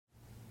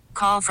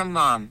Call from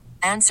mom.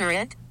 Answer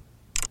it.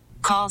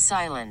 Call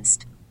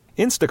silenced.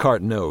 Instacart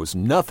knows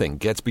nothing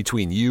gets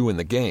between you and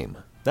the game.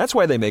 That's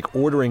why they make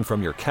ordering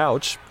from your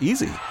couch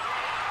easy.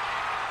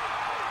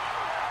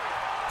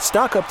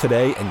 Stock up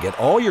today and get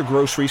all your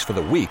groceries for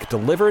the week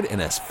delivered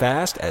in as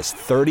fast as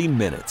 30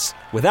 minutes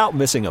without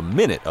missing a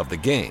minute of the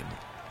game.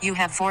 You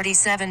have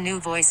 47 new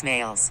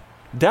voicemails.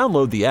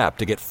 Download the app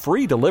to get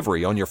free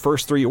delivery on your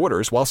first 3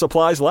 orders while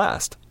supplies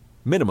last.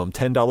 Minimum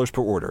 $10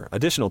 per order.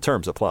 Additional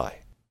terms apply.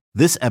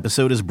 This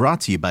episode is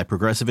brought to you by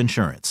Progressive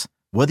Insurance.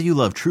 Whether you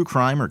love true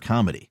crime or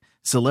comedy,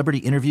 celebrity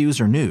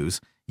interviews or news,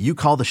 you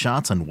call the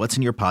shots on what's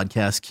in your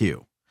podcast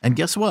queue. And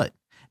guess what?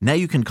 Now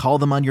you can call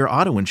them on your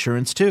auto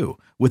insurance too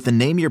with the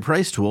Name Your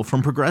Price tool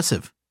from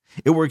Progressive.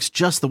 It works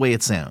just the way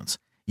it sounds.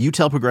 You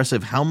tell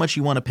Progressive how much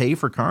you want to pay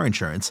for car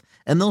insurance,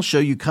 and they'll show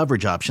you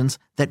coverage options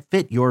that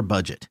fit your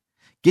budget.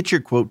 Get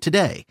your quote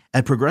today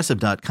at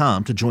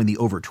Progressive.com to join the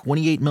over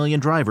 28 million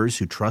drivers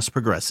who trust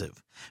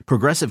Progressive.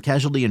 Progressive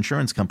Casualty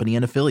Insurance Company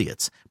and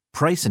Affiliates.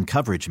 Price and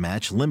coverage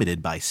match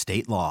limited by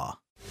state law.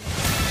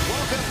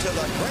 Welcome to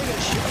the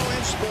greatest show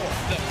in sport.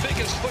 The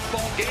biggest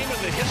football game in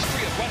the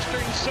history of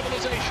Western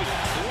civilization.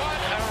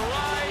 What a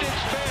ride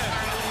it's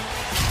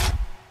been.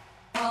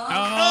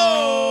 Oh!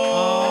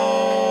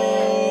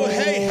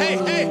 Hey.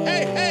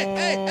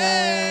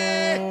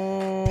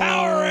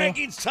 Power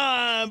rankings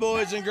time,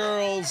 boys and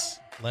girls.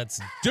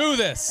 Let's do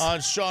this. On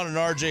Sean and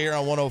RJ here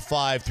on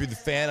 105 through the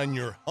fan on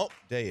your Hump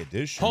Day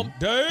edition. Hump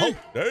Day. Hump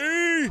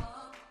Day.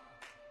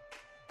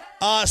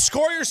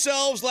 Score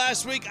yourselves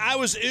last week. I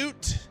was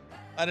oot.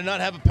 I did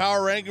not have a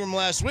power ranking from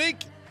last week,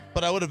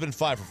 but I would have been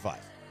 5 for 5.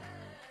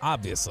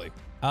 Obviously.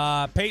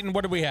 Peyton,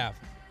 what do we have?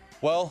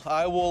 Well,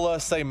 I will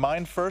say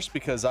mine first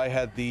because I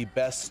had the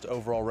best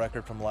overall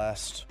record from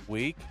last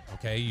week.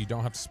 Okay, you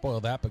don't have to spoil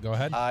that, but go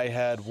ahead. I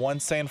had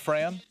 1 San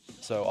Fran,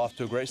 so off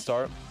to a great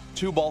start.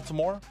 2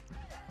 Baltimore,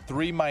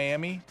 3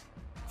 Miami,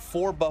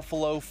 4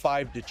 Buffalo,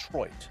 5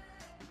 Detroit.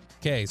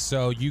 Okay,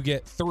 so you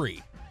get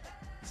 3.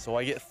 So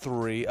I get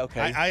 3. Okay.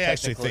 I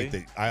actually think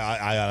that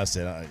I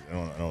honestly I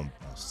don't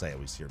say it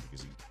was here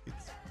because he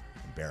gets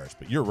embarrassed,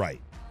 but you're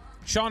right.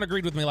 Sean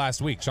agreed with me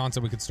last week. Sean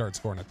said we could start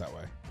scoring it that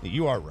way.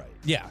 You are right.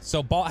 Yeah,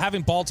 so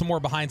having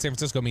Baltimore behind San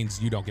Francisco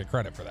means you don't get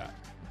credit for that.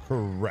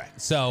 Correct.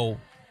 So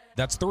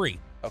that's 3.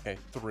 Okay,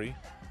 3.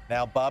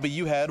 Now, Bobby,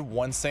 you had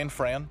 1 San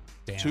Fran,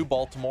 2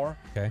 Baltimore,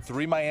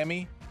 3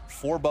 Miami,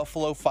 4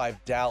 Buffalo,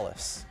 5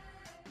 Dallas.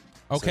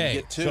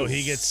 Okay. So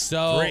he gets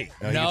 3.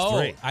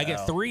 I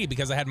get 3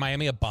 because I had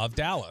Miami above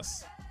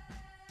Dallas.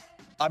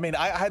 I mean,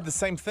 I had the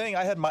same thing.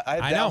 I had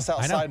Dallas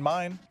outside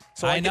mine.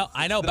 So I know,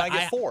 but I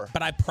get 4.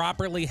 But I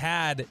properly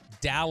had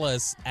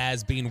Dallas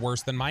as being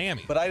worse than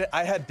Miami. But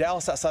I had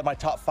Dallas outside my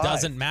top 5.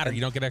 Doesn't matter.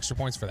 You don't get extra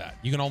points for that.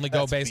 You can only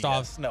go based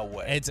off. No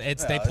way.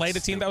 They played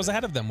a team that was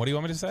ahead of them. What do you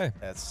want me to say?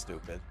 That's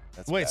stupid.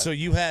 Wait, so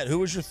you had who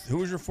was your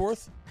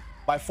 4th?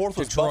 My 4th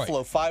was Detroit.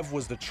 Buffalo. 5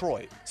 was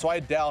Detroit. So I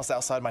had Dallas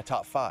outside my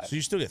top 5. So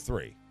you still get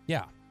 3.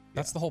 Yeah.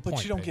 That's the whole point.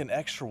 But you don't get an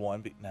extra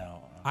one.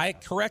 No.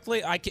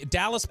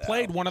 Dallas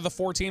played one of the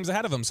 4 teams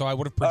ahead of them, so I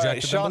would have projected. All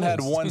right, Sean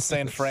had 1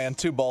 San Fran,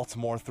 2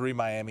 Baltimore, 3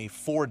 Miami,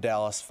 4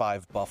 Dallas,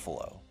 5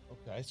 Buffalo.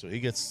 Okay, so he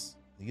gets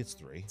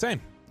 3.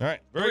 Same. All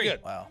right, very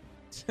good. Wow.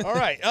 All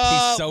right.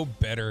 He's so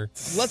bitter.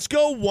 Let's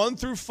go 1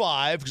 through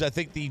 5 because I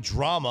think the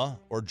drama,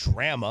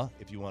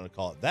 if you want to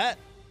call it that,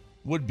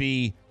 would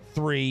be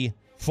 3,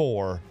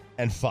 4,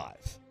 and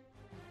 5.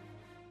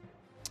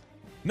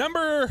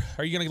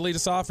 Are you going to lead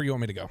us off or you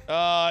want me to go?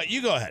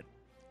 You go ahead.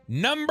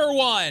 Number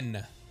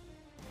 1,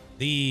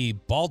 the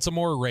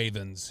Baltimore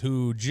Ravens,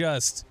 who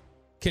just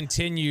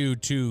continue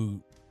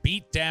to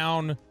beat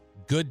down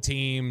good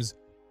teams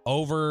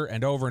over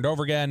and over and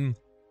over again.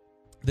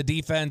 The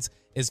defense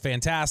is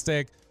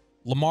fantastic.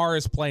 Lamar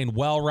is playing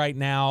well right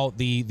now.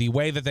 The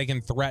way that they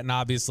can threaten,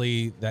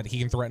 obviously, that he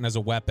can threaten as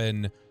a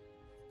weapon,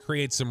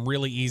 creates some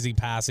really easy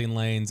passing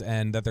lanes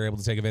and that they're able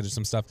to take advantage of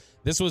some stuff.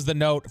 This was the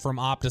note from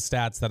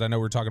OptaStats that I know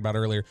we were talking about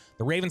earlier.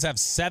 The Ravens have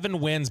 7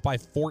 wins by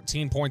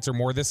 14 points or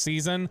more this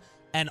season,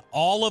 and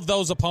all of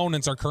those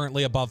opponents are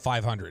currently above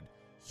 500.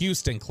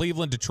 Houston,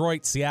 Cleveland,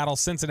 Detroit, Seattle,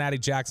 Cincinnati,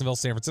 Jacksonville,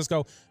 San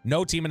Francisco.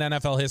 No team in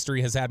NFL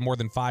history has had more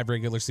than 5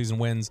 regular season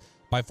wins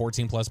by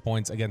 14-plus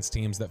points against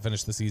teams that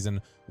finished the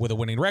season with a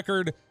winning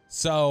record.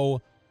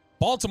 So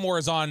Baltimore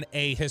is on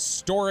a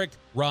historic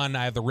run.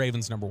 I have the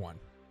Ravens number 1.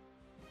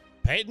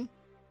 Peyton?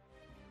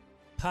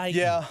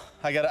 Yeah,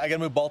 I gotta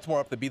move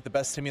Baltimore up to beat the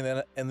best team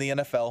in the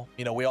NFL.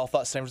 You know, we all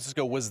thought San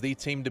Francisco was the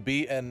team to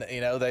beat, and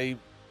you know they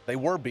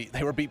were beat.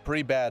 They were beat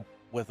pretty bad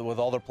with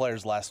all their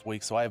players last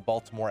week. So I have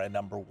Baltimore at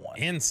number 1.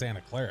 In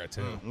Santa Clara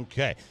too.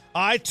 Okay,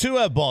 I too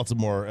have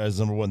Baltimore as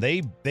number 1.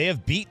 They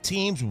have beat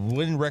teams with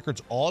winning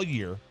records all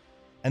year,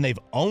 and they've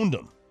owned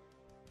them,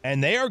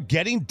 and they are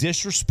getting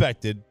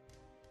disrespected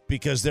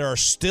because there are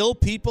still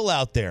people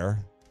out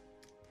there.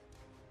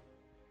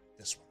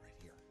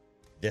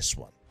 This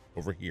one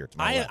over here. To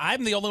my left.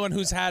 I'm the only one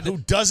who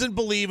doesn't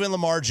believe in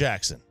Lamar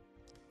Jackson.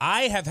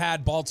 I have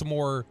had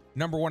Baltimore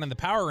number 1 in the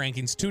power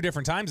rankings 2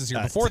 different times this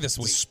year before this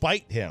week.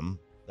 Despite him,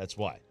 that's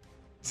why.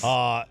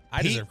 I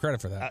deserve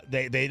credit for that.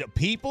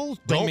 People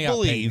Bring don't me up,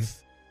 believe Peyton.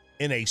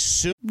 in a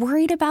suit.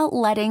 Worried about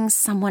letting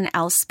someone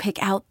else pick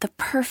out the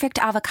perfect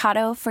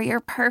avocado for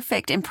your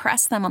perfect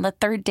impress them on the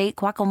third date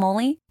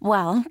guacamole?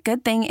 Well,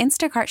 good thing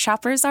Instacart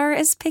shoppers are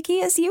as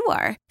picky as you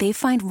are. They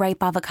find ripe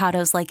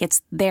avocados like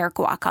it's their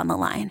guac on the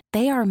line.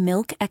 They are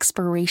milk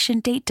expiration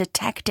date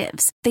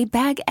detectives. They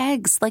bag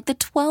eggs like the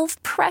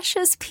 12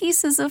 precious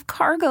pieces of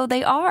cargo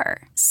they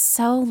are.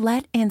 So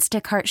let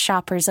Instacart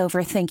shoppers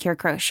overthink your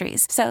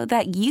groceries so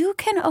that you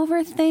can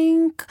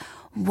overthink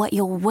what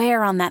you'll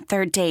wear on that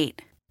third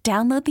date.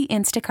 Download the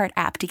Instacart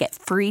app to get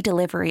free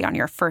delivery on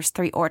your first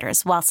 3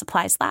 orders while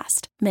supplies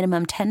last.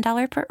 Minimum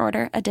 $10 per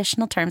order.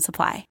 Additional terms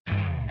apply.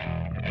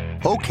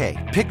 Okay,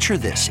 picture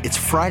this. It's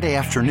Friday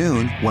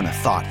afternoon when a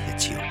thought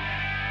hits you.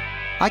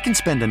 I can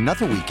spend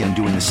another weekend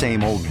doing the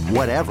same old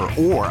whatever,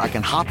 or I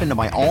can hop into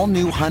my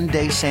all-new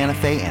Hyundai Santa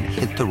Fe and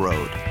hit the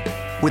road.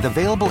 With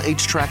available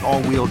H-Track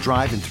all-wheel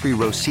drive and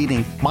 3-row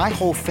seating, my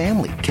whole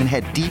family can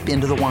head deep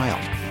into the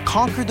wild.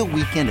 Conquer the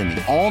weekend in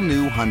the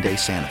all-new Hyundai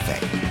Santa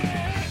Fe.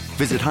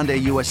 Visit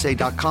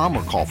HyundaiUSA.com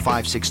or call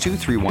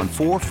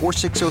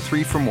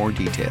 562-314-4603 for more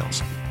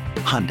details.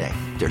 Hyundai,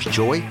 there's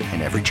joy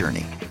in every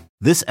journey.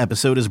 This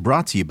episode is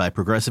brought to you by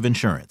Progressive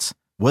Insurance.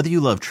 Whether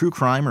you love true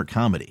crime or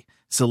comedy,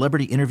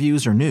 celebrity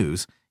interviews or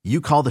news, you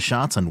call the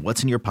shots on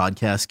what's in your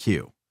podcast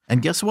queue.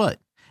 And guess what?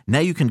 Now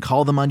you can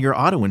call them on your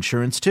auto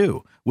insurance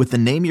too with the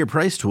Name Your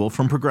Price tool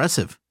from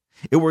Progressive.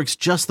 It works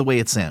just the way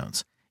it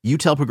sounds. You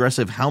tell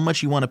Progressive how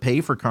much you want to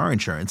pay for car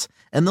insurance,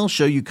 and they'll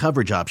show you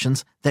coverage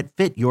options that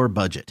fit your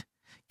budget.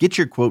 Get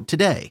your quote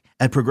today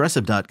at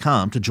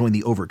Progressive.com to join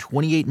the over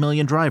 28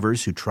 million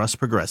drivers who trust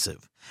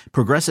Progressive.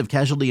 Progressive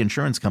Casualty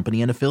Insurance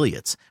Company and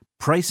Affiliates.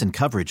 Price and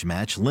coverage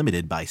match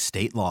limited by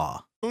state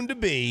law. Soon to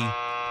be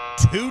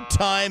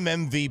 2-time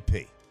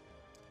MVP.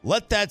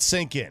 Let that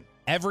sink in.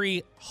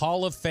 Every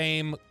Hall of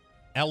Fame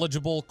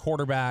eligible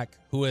quarterback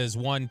who has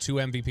won 2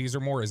 MVPs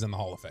or more is in the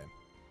Hall of Fame.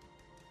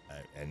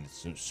 And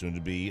soon to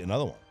be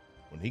another one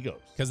when he goes.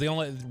 Because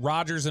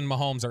Rodgers and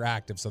Mahomes are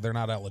active, so they're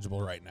not eligible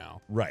right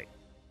now. Right.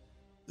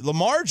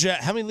 Lamar,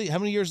 how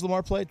many years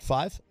Lamar played?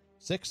 5?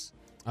 6?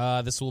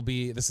 This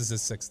is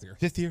his 6th year.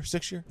 5th year?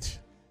 6th year? It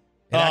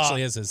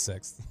actually is his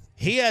 6th.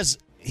 He is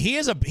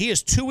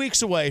 2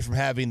 weeks away from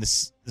having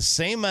the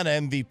same amount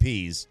of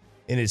MVPs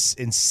in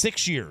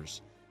 6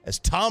 years as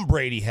Tom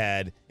Brady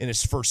had in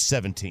his first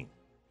 17.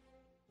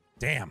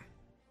 Damn.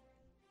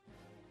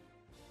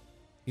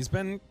 He's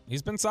been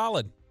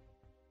solid.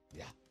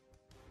 Yeah.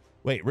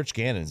 Wait, Rich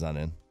Gannon's not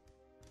in.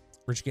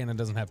 Rich Gannon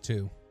doesn't have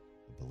 2.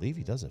 I believe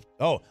he does have.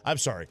 Oh, I'm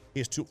sorry. He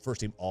has 2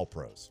 first-team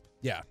All-Pros.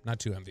 Yeah, not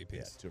 2 MVPs.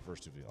 Yeah, 2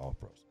 first-team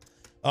All-Pros.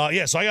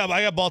 So I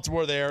got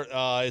Baltimore there.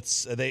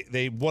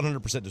 They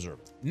 100% deserve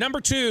it.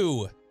 Number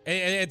 2.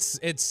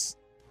 It's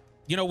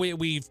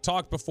we've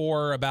talked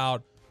before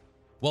about,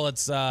 well,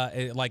 it's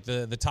like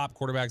the top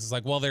quarterbacks. It's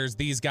like, well, there's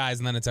these guys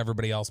and then it's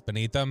everybody else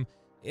beneath them.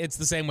 It's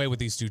the same way with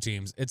these 2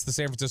 teams. It's the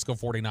San Francisco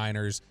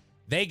 49ers.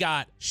 They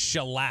got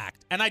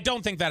shellacked, and I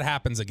don't think that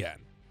happens again.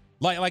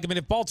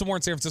 If Baltimore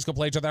and San Francisco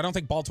play each other, I don't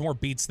think Baltimore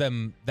beats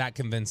them that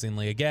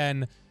convincingly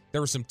again. There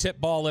were some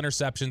tip ball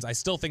interceptions. I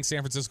still think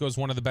San Francisco is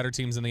one of the better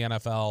teams in the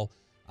NFL.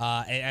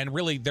 And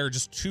really, they're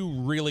just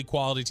 2 really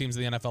quality teams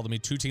in the NFL to me,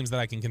 2 teams that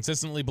I can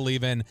consistently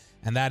believe in,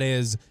 and that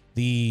is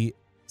the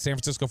San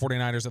Francisco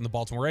 49ers and the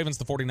Baltimore Ravens.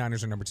 The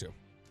 49ers are number 2.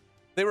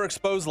 They were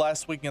exposed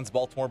last week against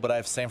Baltimore, but I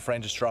have San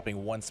Fran just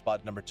dropping 1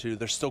 spot, number 2.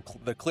 They're still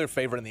the clear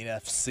favorite in the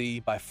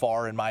NFC by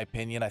far, in my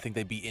opinion. I think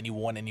they beat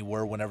anyone,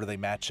 anywhere, whenever they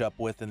match up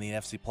with in the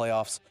NFC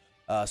playoffs.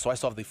 So I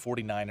still have the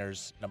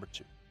 49ers, number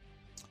 2.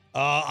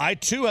 I,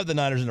 too, have the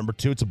Niners at number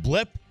 2. It's a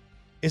blip.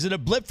 Is it a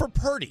blip for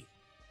Purdy?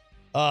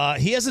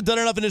 He hasn't done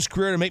enough in his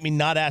career to make me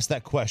not ask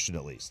that question,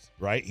 at least,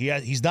 right?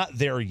 He's not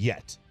there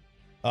yet.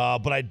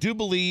 But I do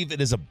believe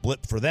it is a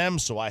blip for them,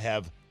 so I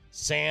have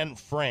San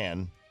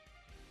Fran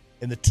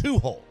in the 2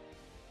 hole.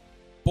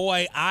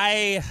 Boy,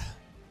 I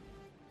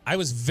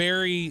was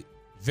very,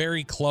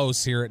 very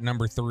close here at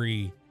number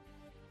 3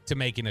 to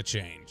making a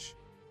change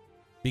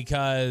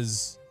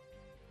because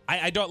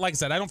I don't, like I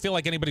said, I don't feel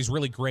like anybody's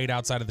really great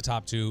outside of the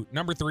top 2.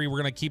 Number 3, we're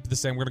going to keep it the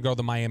same. We're going to go with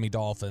the Miami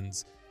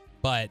Dolphins.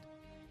 But,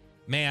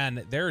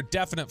 man, there are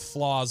definite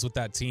flaws with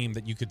that team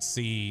that you could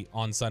see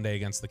on Sunday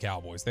against the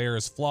Cowboys. They are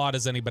as flawed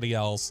as anybody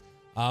else,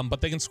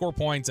 but they can score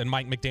points, and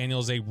Mike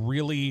McDaniel is a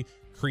really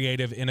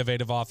creative,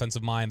 innovative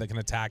offensive mind that can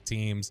attack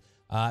teams.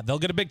 They'll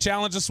get a big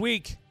challenge this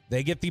week.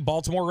 They get the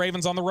Baltimore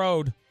Ravens on the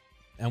road,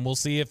 and we'll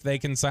see if they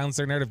can silence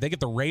their narrative. They get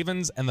the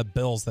Ravens and the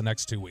Bills the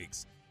next 2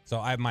 weeks. So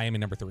I have Miami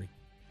number 3.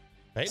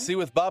 Peyton? See,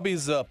 with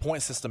Bobby's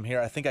point system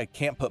here, I think I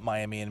can't put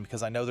Miami in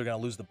because I know they're going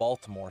to lose to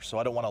Baltimore, so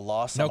I don't want a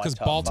loss. No, because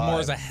Baltimore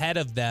is ahead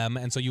of them,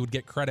 and so you would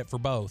get credit for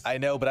both. I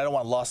know, but I don't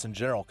want loss in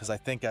general because I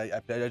think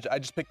I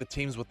just picked the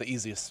teams with the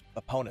easiest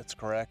opponents,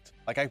 correct?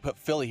 Like I put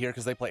Philly here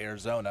because they play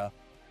Arizona.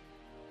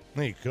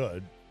 You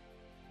could.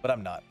 but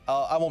I'm not.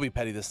 I won't be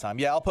petty this time.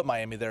 Yeah, I'll put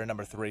Miami there at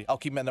number 3. I'll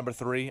keep them at number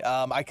 3.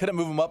 I couldn't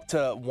move them up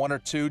to 1 or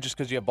 2 just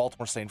because you have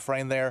Baltimore staying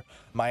framed there.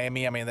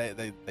 Miami, I mean,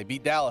 they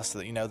beat Dallas.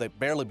 You know, they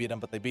barely beat them,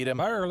 but they beat them.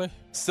 Barely.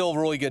 Still a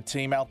really good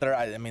team out there.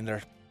 I mean,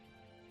 they're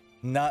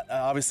not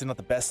obviously not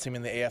the best team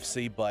in the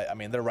AFC, but I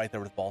mean, they're right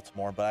there with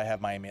Baltimore. But I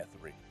have Miami at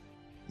 3.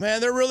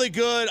 Man, they're really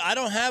good. I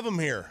don't have them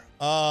here.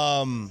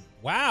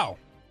 Wow.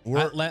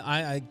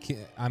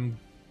 I'm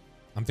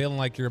feeling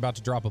like you're about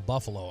to drop a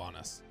Buffalo on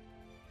us.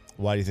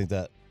 Why do you think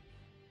that?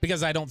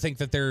 Because I don't think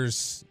that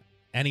there's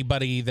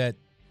anybody that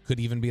could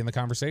even be in the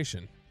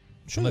conversation.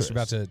 Sure unless you're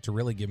about to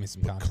really give me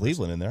some context.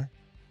 Cleveland in there.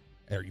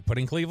 Are you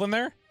putting Cleveland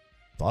there?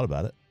 Thought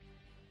about it.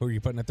 Who are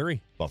you putting at 3?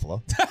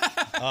 Buffalo.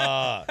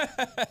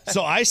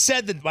 So I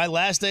said that my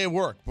last day of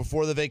work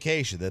before the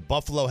vacation that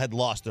Buffalo had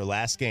lost their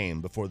last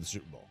game before the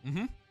Super Bowl.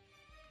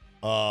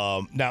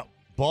 Mm-hmm. Now,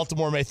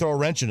 Baltimore may throw a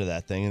wrench into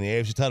that thing in the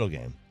AFC title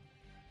game.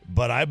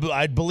 But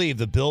I believe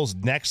the Bills'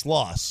 next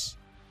loss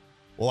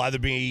will either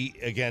be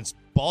against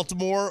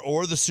Baltimore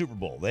or the Super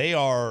Bowl. They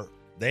are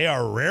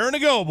raring to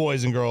go,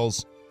 boys and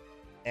girls.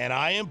 And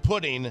I am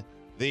putting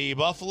the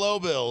Buffalo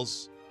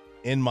Bills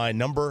in my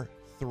number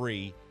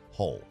 3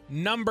 hole.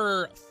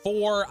 Number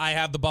 4, I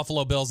have the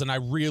Buffalo Bills, and I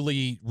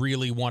really,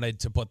 really wanted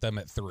to put them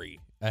at 3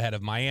 ahead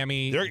of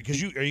Miami.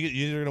 Because are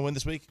you going to win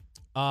this week?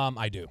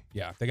 I do.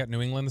 Yeah, they got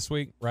New England this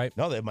week, right?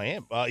 No, they have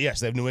Miami. Yes,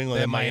 they have New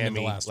England and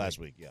Miami last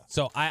week. Yeah.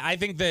 So I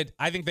think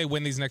they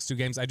win these next 2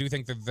 games. I do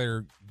think that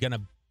they're gonna.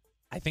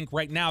 I think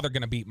right now they're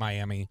gonna beat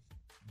Miami,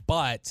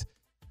 but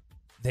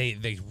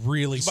they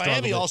really struggled.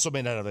 Miami also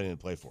may not have anything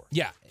to play for.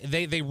 Yeah,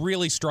 they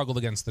really struggled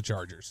against the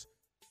Chargers.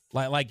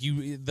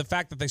 The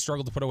fact that they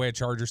struggled to put away a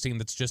Chargers team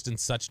that's just in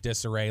such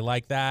disarray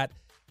like that.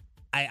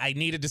 I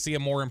needed to see a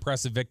more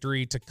impressive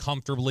victory to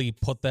comfortably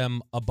put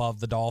them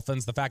above the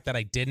Dolphins. The fact that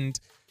I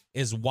didn't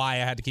is why I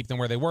had to keep them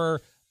where they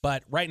were.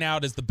 But right now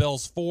it is the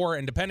Bills 4,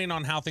 and depending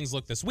on how things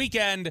look this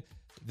weekend,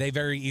 they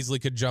very easily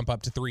could jump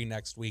up to 3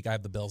 next week. I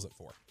have the Bills at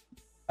 4.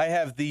 I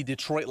have the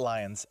Detroit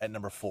Lions at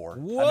number 4. Whoa!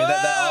 I mean,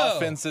 that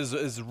offense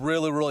is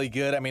really, really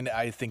good. I mean,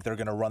 I think they're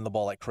going to run the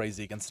ball like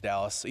crazy against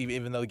Dallas.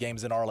 Even though the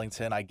game's in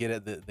Arlington, I get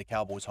it, the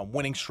Cowboys' home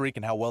winning streak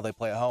and how well they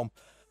play at home.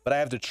 But I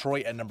have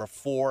Detroit at number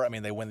 4. I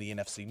mean, they win the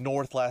NFC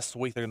North last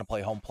week. They're going to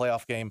play a home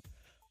playoff game.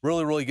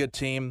 Really, really good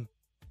team.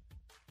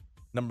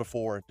 Number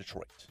 4,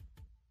 Detroit.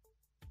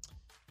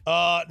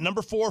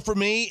 Number 4 for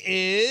me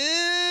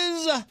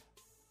is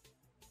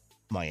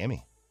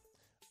Miami.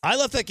 I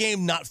left that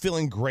game not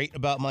feeling great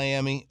about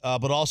Miami,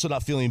 but also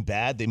not feeling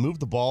bad. They moved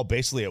the ball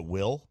basically at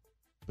will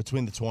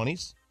between the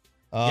 20s.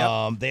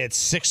 Yep. They had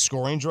 6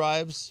 scoring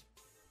drives.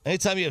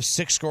 Anytime you have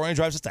 6 scoring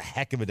drives, it's a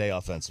heck of a day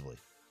offensively.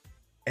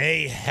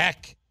 A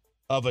heck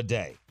of a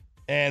day.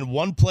 And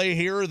one play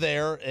here or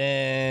there,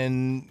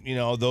 and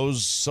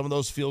some of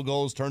those field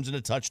goals turns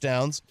into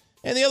touchdowns,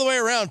 and the other way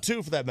around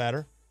too, for that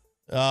matter.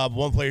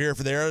 One play here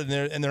for there, and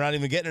they're not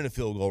even getting in a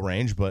field goal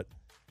range. But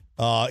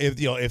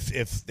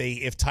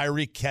if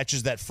Tyreek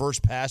catches that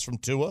first pass from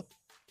Tua,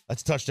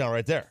 that's a touchdown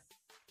right there.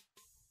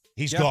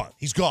 He's gone.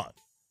 He's gone.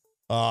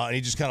 And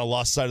he just kind of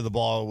lost sight of the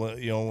ball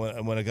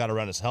when it got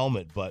around his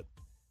helmet. But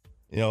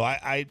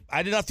I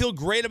did not feel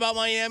great about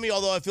Miami,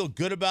 although I feel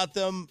good about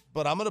them.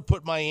 But I'm going to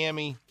put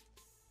Miami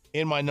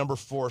in my number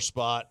 4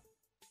 spot.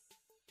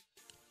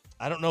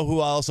 I don't know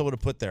who else I would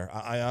have put there.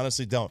 I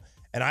honestly don't.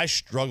 And I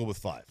struggle with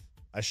 5.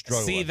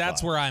 See,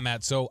 that's where I'm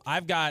at. So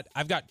I've got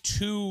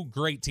 2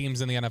 great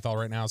teams in the NFL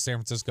right now, San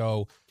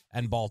Francisco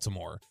and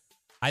Baltimore.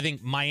 I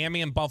think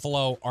Miami and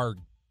Buffalo are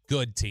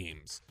good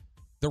teams.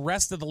 The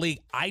rest of the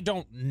league, I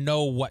don't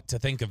know what to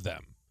think of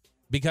them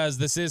because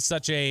this is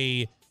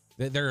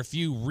there are a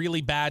few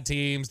really bad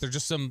teams. They're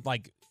just some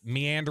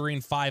meandering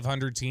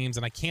 500 teams,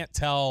 and I can't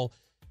tell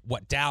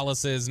what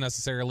Dallas is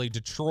necessarily,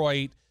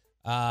 Detroit,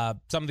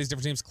 some of these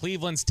different teams.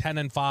 Cleveland's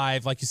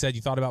 10-5. Like you said,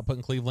 you thought about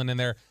putting Cleveland in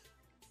there.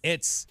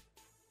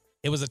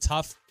 It was a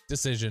tough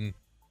decision,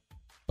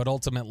 but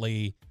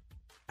ultimately,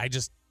 I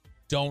just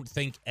don't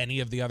think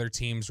any of the other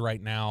teams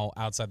right now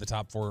outside the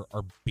top 4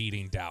 are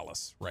beating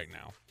Dallas right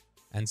now.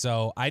 And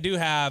so I do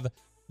have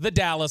the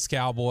Dallas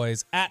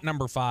Cowboys at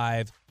number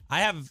 5. I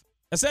have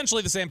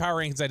essentially the same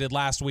power rankings I did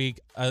last week,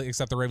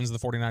 except the Ravens and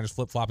the 49ers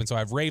flip-flopping. So I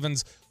have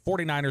Ravens,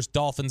 49ers,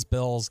 Dolphins,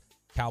 Bills,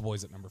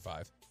 Cowboys at number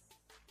 5.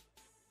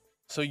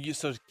 So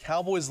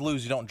Cowboys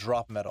lose, you don't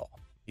drop them at all.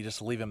 You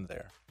just leave them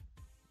there.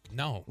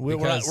 No, we're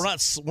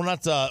not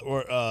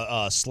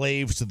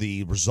slaves to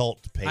the result.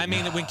 I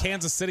mean, when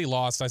Kansas City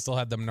lost, I still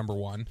had them number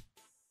 1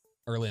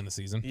 early in the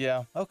season.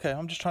 Yeah, okay.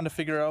 I'm just trying to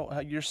figure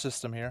out your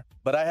system here.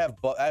 But I have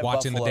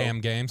watching Buffalo. The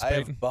damn games. I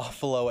have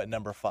Buffalo at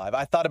number 5.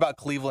 I thought about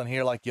Cleveland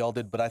here like y'all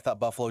did, but I thought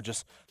Buffalo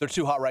they're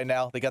too hot right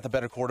now. They got the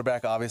better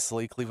quarterback,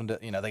 obviously. Cleveland,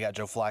 they got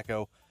Joe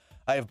Flacco.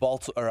 I have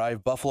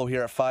Buffalo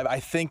here at 5. I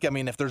think,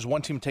 if there's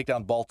one team to take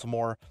down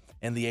Baltimore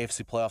in the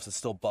AFC playoffs, it's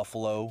still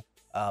Buffalo.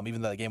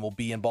 Even though the game will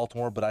be in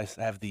Baltimore, but I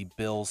have the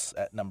Bills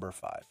at number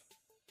 5.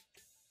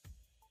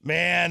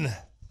 Man.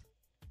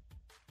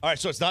 All right,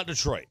 so it's not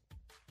Detroit.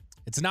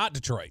 It's not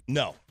Detroit.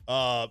 No.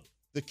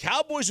 The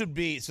Cowboys would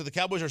be – so the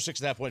Cowboys are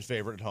 6.5-point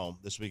favorite at home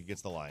this week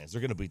against the Lions.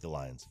 They're going to beat the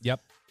Lions. Yep.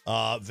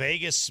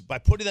 Vegas, by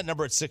putting that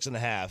number at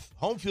 6.5,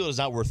 home field is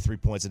not worth 3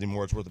 points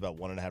anymore. It's worth about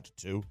 1.5 to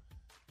 2.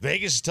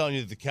 Vegas is telling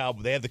you that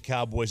they have the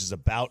Cowboys as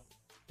about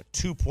a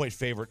 2-point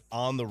favorite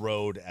on the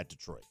road at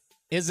Detroit.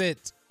 Is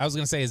it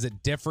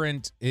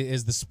different?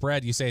 Is the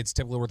spread, you say it's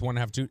typically worth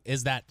 1.5 to 2?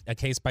 Is that a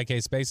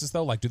case-by-case basis,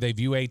 though? Like, do they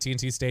view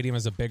AT&T Stadium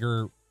as a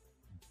bigger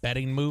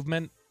betting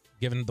movement,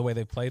 given the way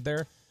they've played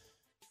there?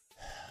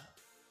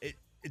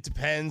 It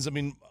depends. I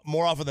mean,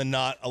 more often than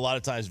not, a lot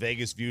of times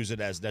Vegas views it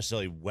as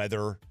necessarily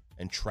weather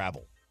and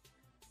travel,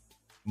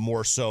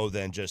 more so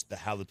than just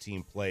how the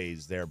team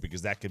plays there,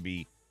 because that could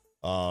be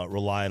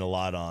relying a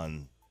lot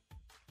on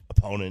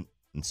opponent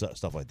and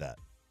stuff like that.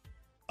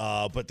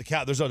 But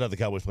there's no doubt the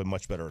Cowboys play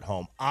much better at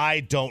home.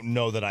 I don't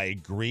know that I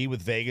agree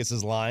with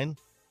Vegas's line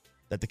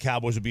that the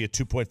Cowboys would be a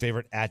 2-point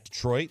favorite at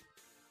Detroit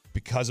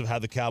because of how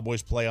the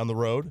Cowboys play on the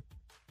road.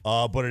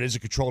 But it is a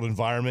controlled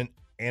environment,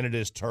 and it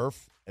is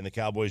turf, and the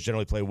Cowboys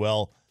generally play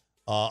well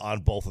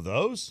on both of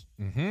those.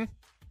 Mm-hmm.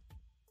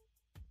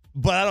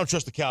 But I don't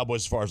trust the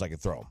Cowboys as far as I can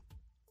throw them.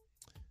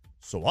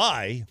 So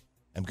I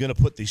am going to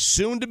put the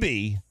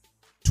soon-to-be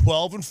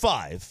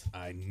 12-5.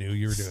 I knew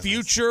you were doing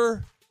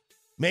future,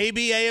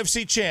 maybe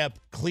AFC champ,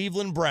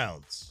 Cleveland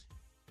Browns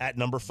at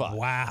number 5.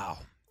 Wow.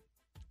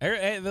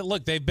 Hey,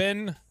 look, they've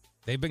been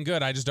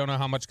good. I just don't know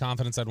how much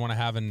confidence I'd want to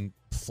have in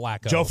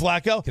Flacco. Joe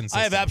Flacco?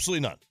 I have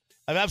absolutely none.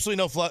 I have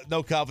absolutely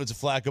no confidence in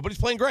Flacco, but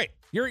he's playing great.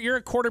 You're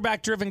a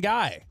quarterback-driven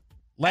guy.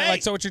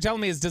 Like, so what you're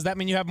telling me is, does that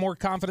mean you have more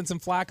confidence in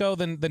Flacco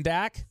than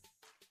Dak?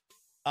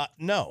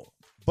 No,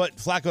 but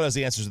Flacco has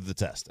the answers to the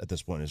test at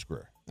this point in his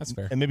career. That's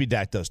fair. And maybe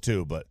Dak does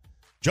too, but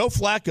Joe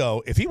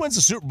Flacco, if he wins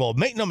the Super Bowl,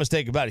 make no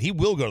mistake about it, he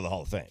will go to the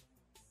Hall of Fame.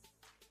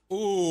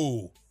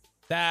 Ooh,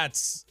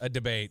 that's a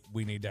debate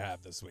we need to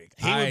have this week.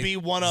 He would be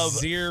one of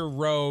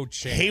 0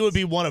 chance. He would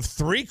be one of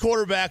 3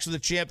 quarterbacks with a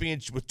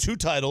championship with 2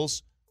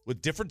 titles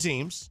with different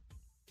teams.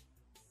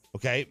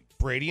 Okay,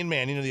 Brady and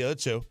Manning are the other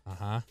 2.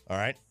 Uh-huh. All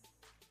right.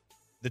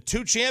 The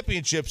 2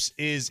 championships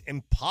is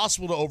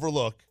impossible to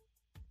overlook.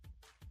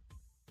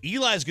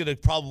 Eli's going to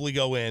probably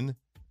go in,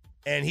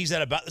 and he's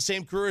had about the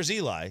same career as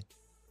Eli.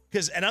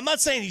 And I'm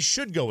not saying he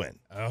should go in.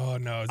 Oh,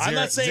 no. I'm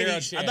not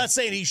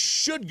saying he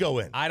should go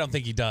in. I don't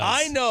think he does.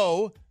 I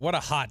know. What a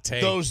hot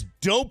take. Those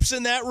dopes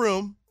in that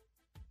room,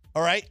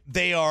 all right,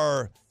 they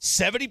are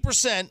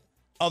 70%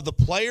 of the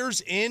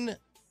players in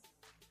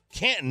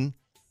Canton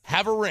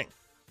have a ring.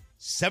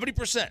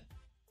 70%.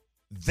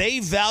 They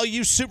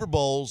value Super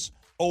Bowls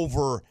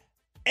over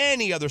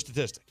any other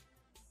statistic,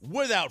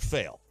 without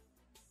fail.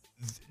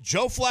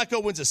 Joe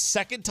Flacco wins a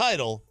second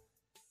title,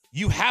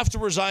 you have to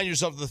resign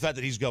yourself to the fact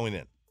that he's going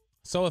in.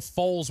 So if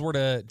Foles were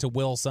to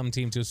will some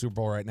team to a Super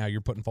Bowl right now,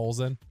 you're putting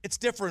Foles in? It's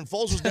different.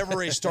 Foles was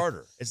never a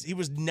starter. He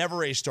was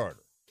never a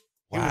starter.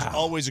 Wow. He was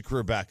always a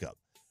career backup.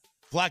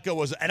 Flacco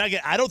was, and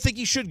again, I don't think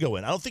he should go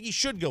in. I'm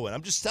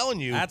just telling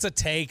you. That's a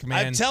take,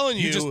 man. I'm telling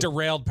you. You just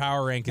derailed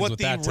power rankings with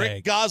that take. What the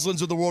Rick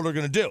Goslins of the world are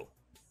going to do.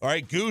 All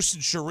right, Goose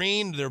and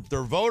Shireen,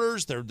 they're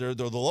voters. They're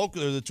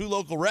the 2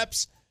 local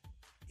reps.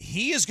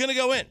 He is going to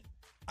go in.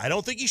 I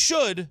don't think he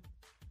should,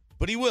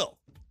 but he will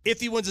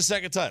if he wins a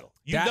second title.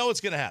 You know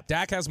it's going to happen.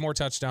 Dak has more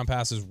touchdown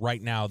passes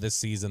right now this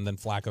season than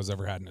Flacco's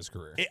ever had in his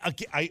career.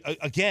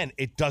 Again,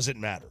 it doesn't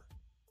matter.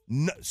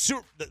 None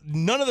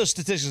of the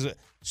statistics.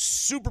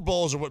 Super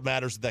Bowls are what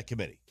matters to that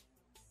committee.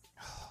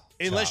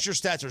 Unless your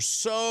stats are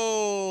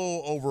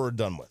so over and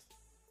done with.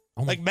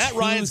 Like Matt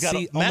Ryan's got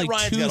all the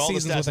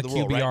stats in the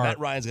world, right? Matt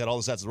Ryan's got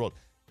all the stats in the world.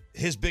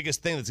 His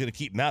biggest thing that's going to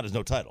keep him out is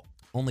no title.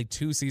 Only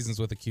 2 seasons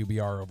with a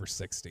QBR over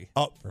 60.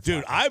 Oh,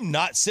 dude, I'm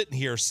not sitting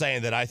here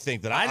saying that I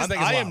think that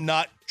I am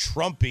not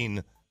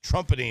trumpeting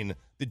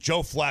the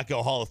Joe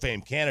Flacco Hall of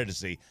Fame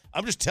candidacy.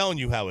 I'm just telling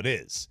you how it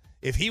is.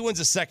 If he wins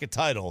a second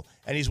title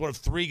and he's one of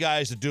 3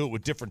 guys to do it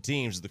with different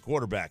teams as the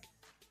quarterback,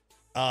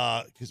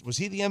 was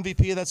he the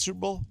MVP of that Super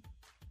Bowl?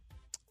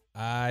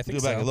 I think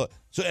go back and look.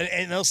 So,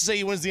 and let's say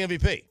he wins the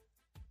MVP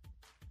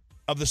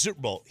of the Super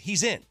Bowl.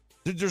 He's in.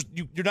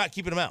 You're not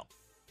keeping him out.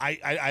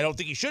 I don't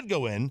think he should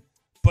go in,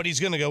 but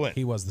he's going to go in.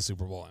 He was the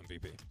Super Bowl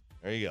MVP.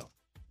 There you go.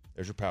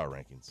 There's your power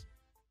rankings.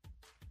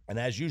 And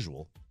as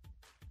usual,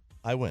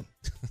 I win.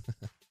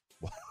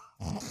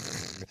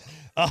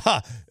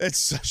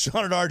 It's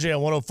Sean and RJ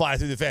on 105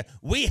 through the fan.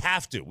 We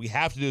have to do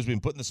as we've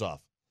been putting this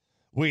off.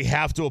 We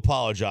have to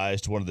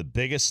apologize to one of the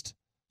biggest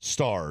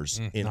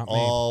stars in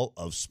all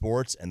of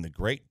sports and the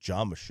great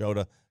John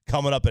Machota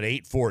coming up at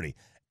 8:40.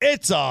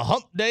 It's a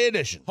hump day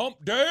edition.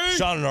 Hump day.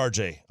 Sean and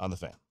RJ on the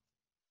fan.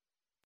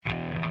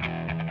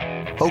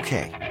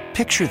 Okay,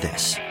 picture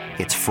this.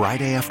 It's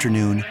Friday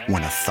afternoon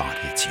when a thought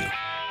hits you.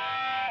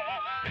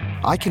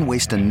 I can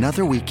waste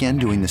another weekend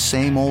doing the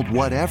same old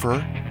whatever,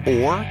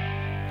 or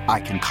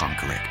I can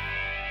conquer it.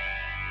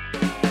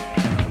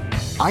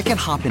 I can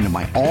hop into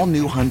my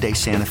all-new Hyundai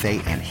Santa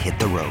Fe and hit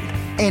the road.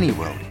 Any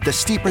road. The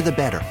steeper, the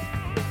better.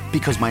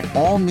 Because my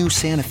all-new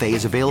Santa Fe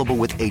is available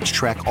with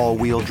H-Track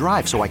all-wheel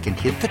drive, so I can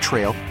hit the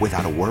trail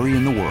without a worry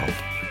in the world.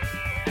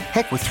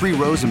 Heck, with 3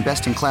 rows and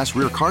best-in-class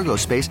rear cargo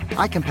space,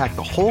 I can pack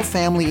the whole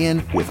family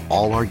in with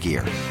all our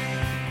gear.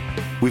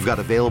 We've got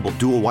available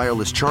dual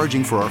wireless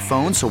charging for our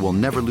phones, so we'll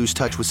never lose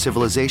touch with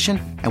civilization,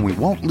 and we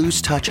won't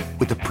lose touch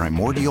with the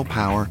primordial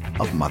power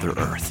of Mother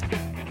Earth.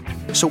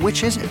 So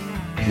which is it?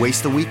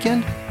 Waste the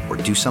weekend or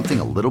do something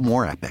a little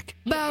more epic?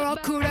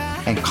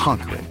 And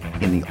conquer it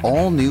in the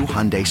all-new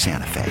Hyundai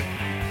Santa Fe.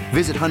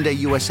 Visit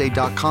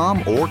HyundaiUSA.com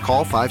or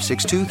call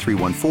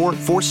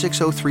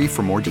 562-314-4603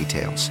 for more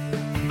details.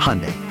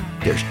 Hyundai,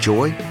 there's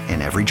joy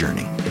in every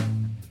journey.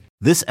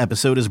 This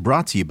episode is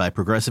brought to you by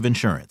Progressive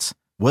Insurance.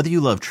 Whether you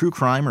love true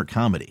crime or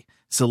comedy,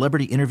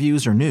 celebrity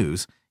interviews or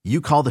news,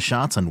 you call the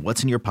shots on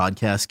what's in your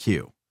podcast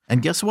queue.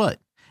 And guess what?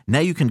 Now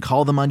you can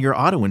call them on your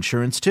auto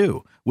insurance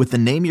too with the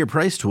Name Your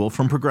Price tool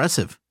from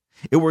Progressive.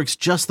 It works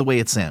just the way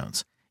it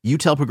sounds. You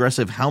tell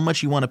Progressive how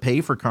much you want to pay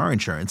for car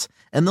insurance,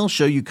 and they'll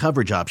show you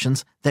coverage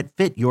options that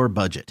fit your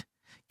budget.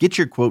 Get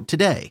your quote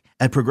today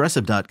at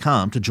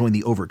Progressive.com to join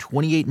the over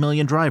 28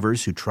 million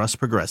drivers who trust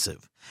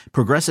Progressive.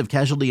 Progressive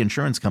Casualty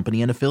Insurance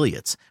Company and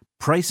Affiliates.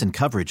 Price and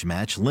coverage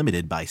match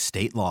limited by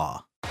state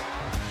law.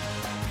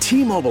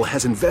 T-Mobile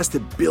has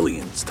invested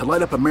billions to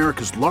light up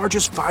America's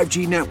largest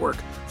 5G network,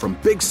 from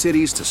big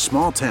cities to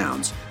small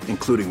towns,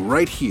 including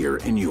right here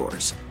in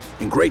yours.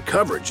 And great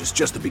coverage is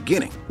just the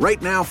beginning.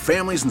 Right now,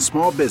 families and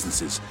small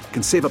businesses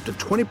can save up to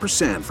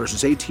 20%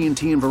 versus AT&T and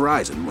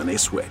Verizon when they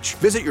switch.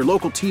 Visit your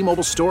local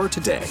T-Mobile store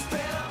today.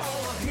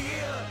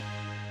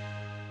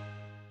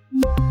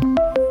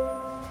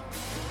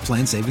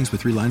 Plan savings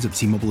with 3 lines of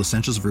T-Mobile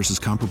Essentials versus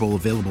comparable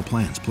available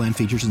plans. Plan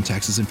features and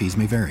taxes and fees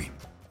may vary.